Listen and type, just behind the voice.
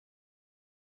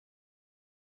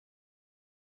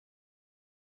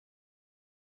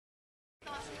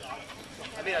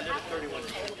I mean, I live at 31.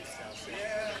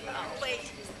 Oh,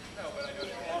 wait.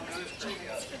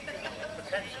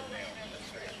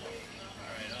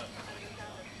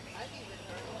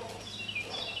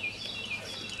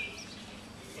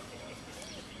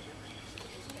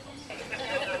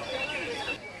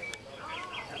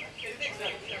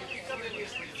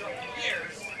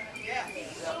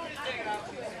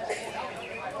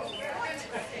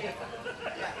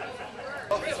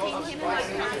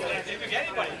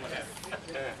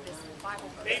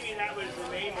 Maybe that was the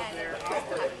name of their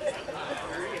operation.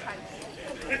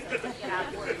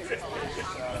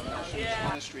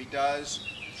 Ministry does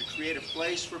to create a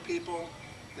place for people,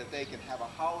 that they can have a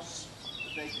house,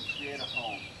 that they can create a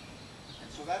home.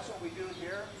 And so that's what we do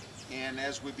here. And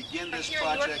as we begin this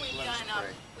project, let us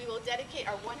pray. We will dedicate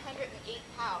our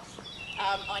 108th house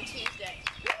on Tuesday.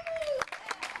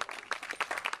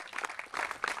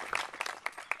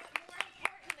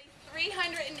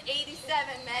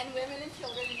 387 men, women, and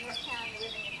children in York County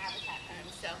living in Habitat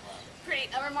homes. So,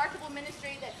 a remarkable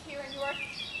ministry that's here in York.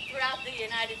 Throughout the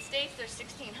United States, there's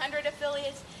 1,600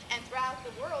 affiliates, and throughout the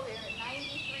world, there are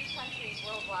 93 countries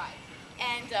worldwide.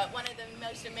 And one of the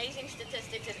most amazing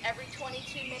statistics is every 22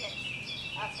 minutes,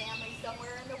 a family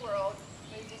somewhere in the world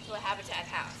moves into a Habitat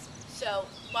house. So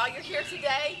while you're here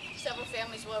today, several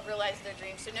families will have realized their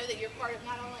dreams. So know that you're part of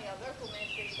not only a local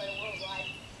ministry, but a worldwide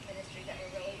ministry that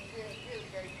we're really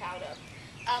very proud of.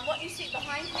 What you see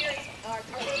behind here is our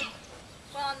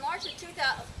Well, in March of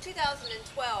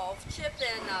 2012, Chip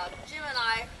and Jim and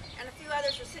I and a few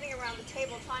others were sitting around the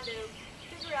table trying to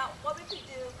figure out what we could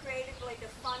do creatively to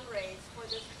fundraise for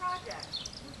this project.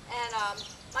 And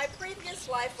my previous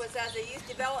life was as a youth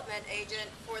development agent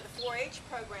for the 4-H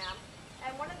program,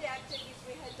 and one of the activities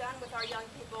we had done with our young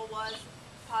people was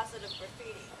positive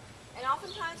graffiti. And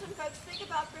oftentimes when folks think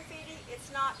about graffiti,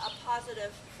 it's not a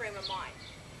positive frame of mind.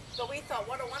 But we thought,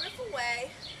 what a wonderful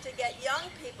way to get young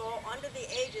people under the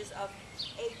ages of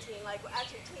 18, like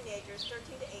actually teenagers,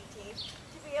 13 to 18,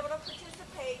 to be able to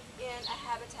participate in a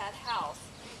Habitat house.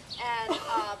 And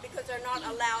because they're not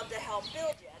allowed to help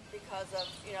build yet because of,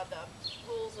 you know, the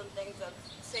rules and things of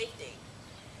safety.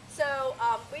 So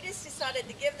we just decided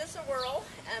to give this a whirl,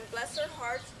 and bless their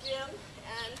hearts, Jim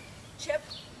and Chip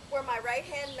were my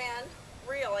right-hand man,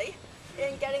 really,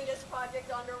 in getting this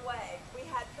project underway. We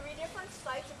had 3 different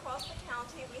sites across the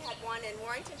county. We had one in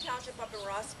Warrington Township up in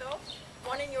Rossville,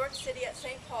 one in York City at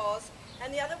St. Paul's,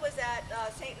 and the other was at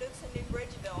St. Luke's in New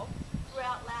Bridgeville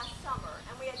throughout last summer.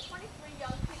 And we had 23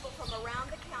 young people from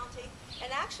around the county, and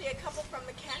actually a couple from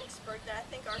Mechanicsburg that I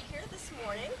think are here this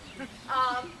morning,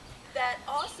 that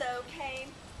also came.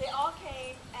 They all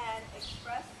came and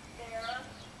expressed their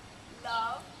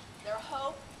love, their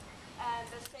hope, and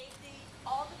the safety,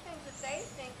 all the things that they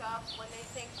think of when they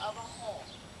think of a home.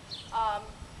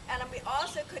 And we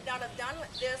also could not have done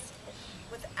this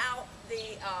without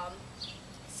the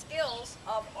skills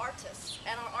of artists.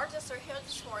 And our artists are here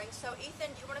this morning. So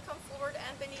Ethan, do you want to come forward,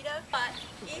 and Benita?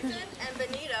 Ethan and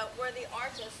Benita were the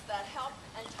artists that helped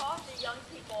and taught the young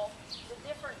people the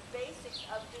different basics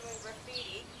of doing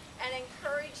graffiti and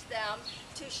encouraged them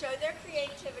to show their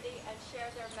creativity and share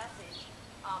their message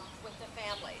with the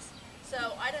families.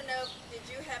 So I don't know, did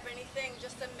you have anything,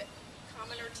 just a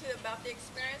comment or two about the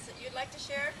experience that you'd like to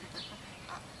share?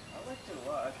 I liked it a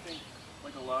lot. I think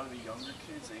like a lot of the younger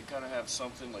kids, they kind of have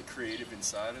something like creative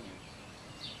inside them.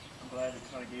 I'm glad it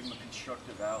kind of gave them a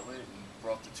constructive outlet and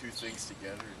brought the two things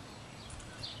together and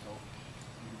helped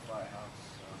unify a house.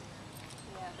 So.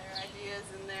 Yeah, their ideas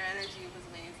and their energy was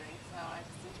amazing, so I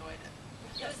just enjoyed it.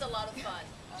 It was a lot of fun.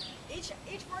 Each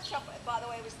workshop, by the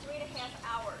way, was 3.5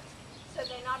 hours. So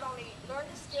they not only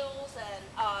learned the skills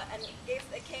and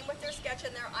they came with their sketch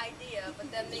and their idea,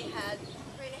 but then they had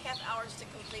 3.5 hours to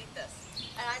complete this.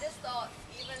 And I just thought,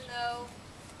 even though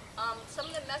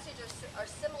some of the messages are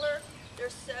similar,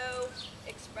 they're so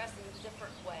expressed in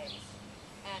different ways.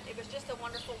 And it was just a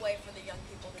wonderful way for the young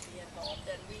people to be involved.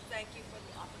 And we thank you for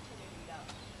the opportunity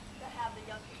to have the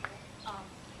young people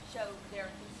show their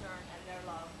concern and their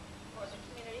love for the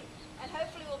community. And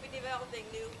hopefully we'll be developing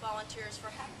new volunteers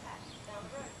for Habitat down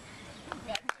the road.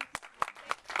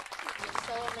 It's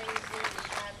so amazing and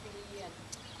happy, and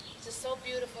just so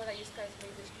beautiful that you guys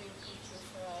made this dream come true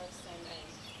for us. And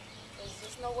there's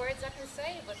just no words I can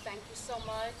say, but thank you so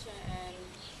much, and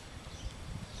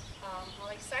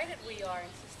how excited we are.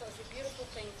 It's a beautiful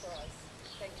thing for us.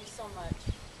 Thank you so much.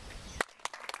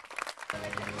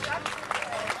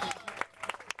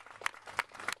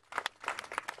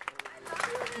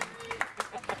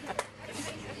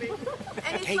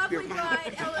 And his lovely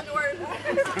bride, Eleanor.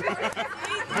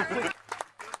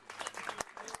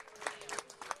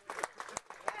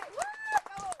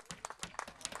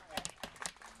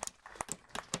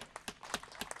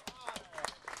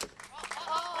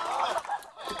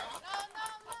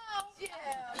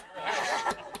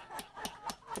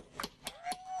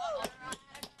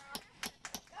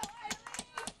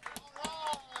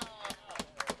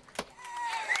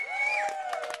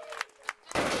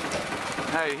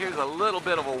 Alright, here's a little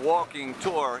bit of a walking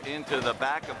tour into the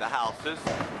back of the houses.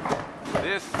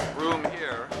 This room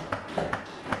here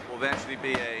will eventually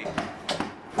be a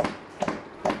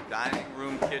dining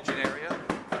room, kitchen area.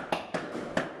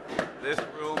 This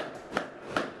room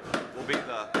will be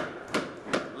the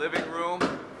living room,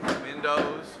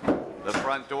 windows, the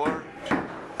front door.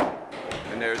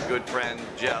 And there's good friend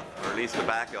Jeff, or at least the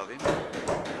back of him.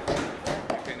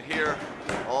 You can hear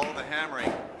all the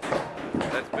hammering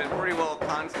that's been pretty well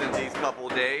constant these couple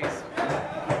days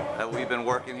that we've been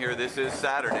working here. This is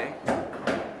Saturday,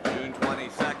 June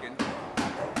 22nd.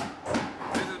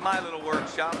 This is my little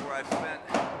workshop where I've spent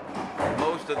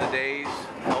most of the days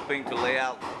helping to lay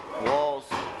out walls,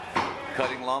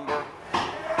 cutting lumber.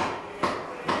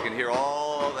 You can hear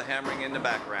all the hammering in the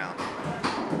background.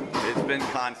 It's been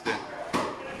constant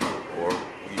for,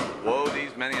 whoa,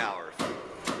 these many hours.